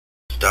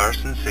Star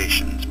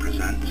Sensations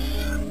presents...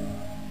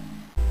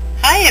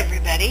 Hi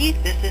everybody,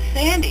 this is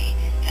Sandy,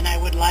 and I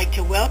would like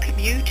to welcome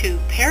you to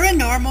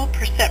Paranormal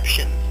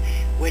Perceptions,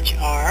 which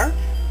are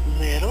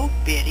little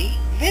bitty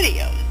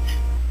videos.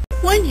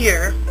 One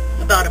year,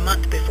 about a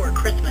month before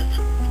Christmas,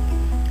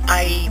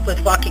 I was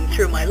walking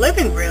through my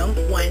living room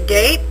one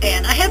day,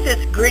 and I had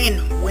this green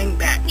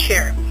wingback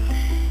chair,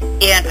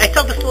 and I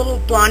saw this little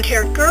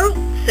blonde-haired girl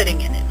sitting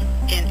in it,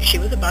 and she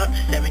was about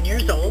 7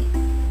 years old,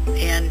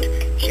 and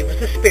she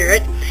was a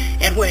spirit,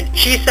 and when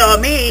she saw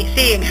me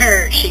seeing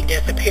her, she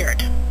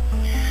disappeared.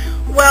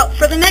 Well,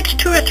 for the next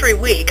 2 or 3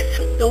 weeks,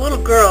 the little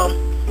girl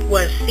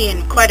was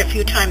seen quite a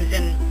few times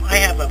I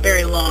have a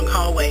very long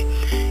hallway,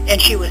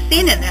 and she was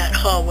seen in that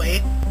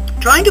hallway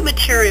trying to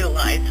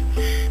materialize,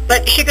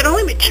 but she could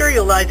only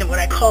materialize in what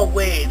I call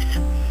waves.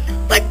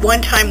 Like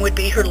one time would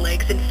be her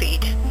legs and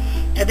feet,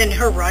 and then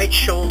her right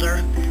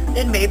shoulder,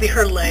 then maybe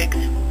her legs,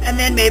 and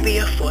then maybe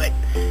a foot,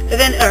 and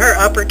then her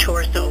upper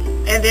torso,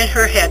 and then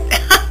her head,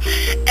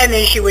 and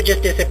then she would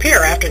just disappear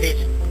after these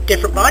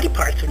different body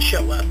parts would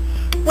show up.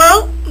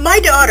 Well, my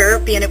daughter,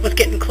 being it was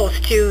getting close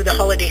to the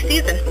holiday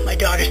season, my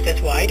daughter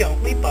says, why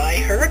don't we buy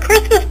her a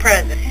Christmas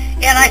present?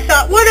 And I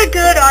thought, what a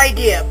good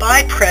idea,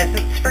 buy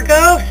presents for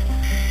ghosts.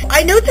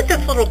 I knew that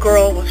this little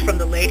girl was from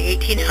the late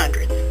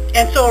 1800s,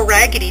 and so a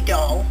Raggedy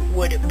doll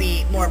would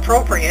be more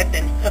appropriate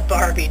than a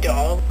Barbie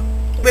doll.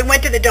 We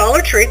went to the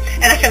Dollar Tree,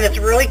 and I found this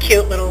really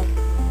cute little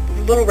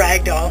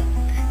rag doll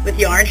with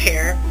yarn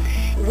hair.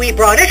 We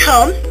brought it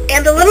home,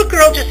 and the little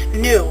girl just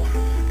knew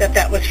that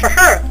that was for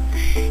her.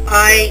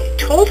 I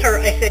told her,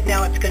 I said,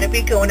 now it's going to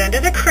be going under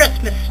the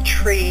Christmas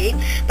tree,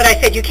 but I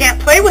said, you can't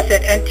play with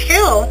it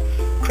until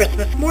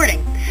Christmas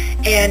morning.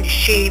 And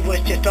she was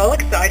just all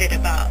excited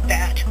about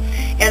that.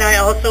 And I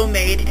also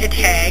made a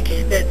tag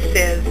that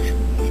says,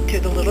 to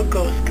the little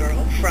ghost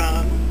girl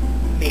from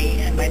me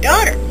and my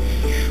daughter.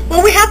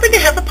 Well, we happened to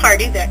have a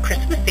party that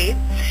Christmas Eve.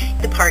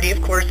 The party,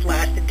 of course,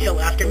 lasted till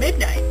after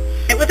midnight.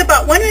 It was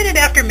about 1 minute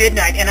after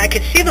midnight, and I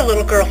could see the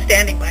little girl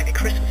standing by the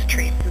Christmas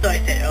tree. So I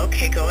said,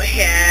 okay, go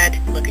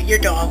ahead, look at your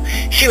doll.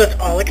 She was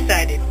all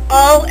excited.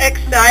 All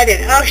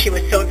excited. Oh, she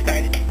was so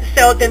excited.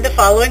 So then the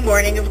following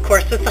morning, of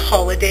course, was the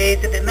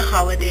holidays, and then the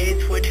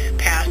holidays would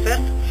pass us.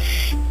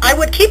 I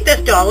would keep this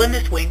doll in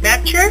this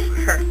wingback chair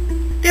for her.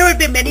 There would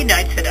be many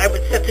nights that I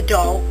would set the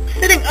doll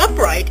sitting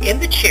upright in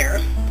the chair,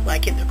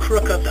 like in the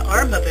crook of the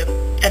arm of it,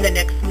 and the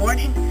next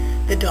morning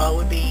the doll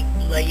would be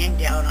laying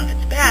down on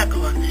its back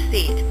on the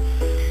seat.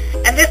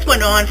 And this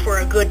went on for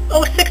a good,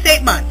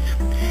 6-8 months.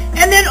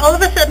 And then all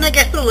of a sudden, I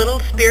guess the little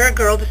spirit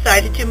girl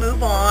decided to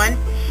move on.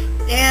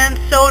 And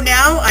so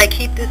now I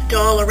keep this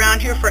doll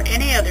around here for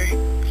any other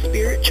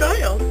spirit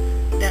child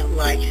that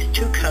likes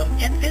to come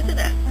and visit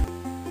us.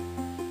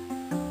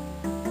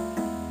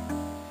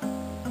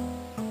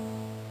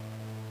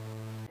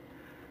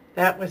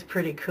 That was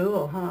pretty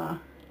cool, huh?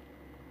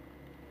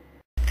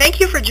 Thank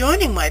you for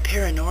joining my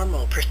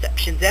Paranormal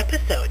Perceptions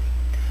episode.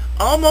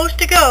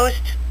 Almost a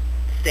Ghost,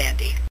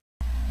 Sandy.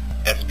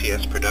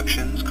 SPS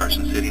Productions,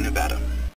 Carson City, Nevada.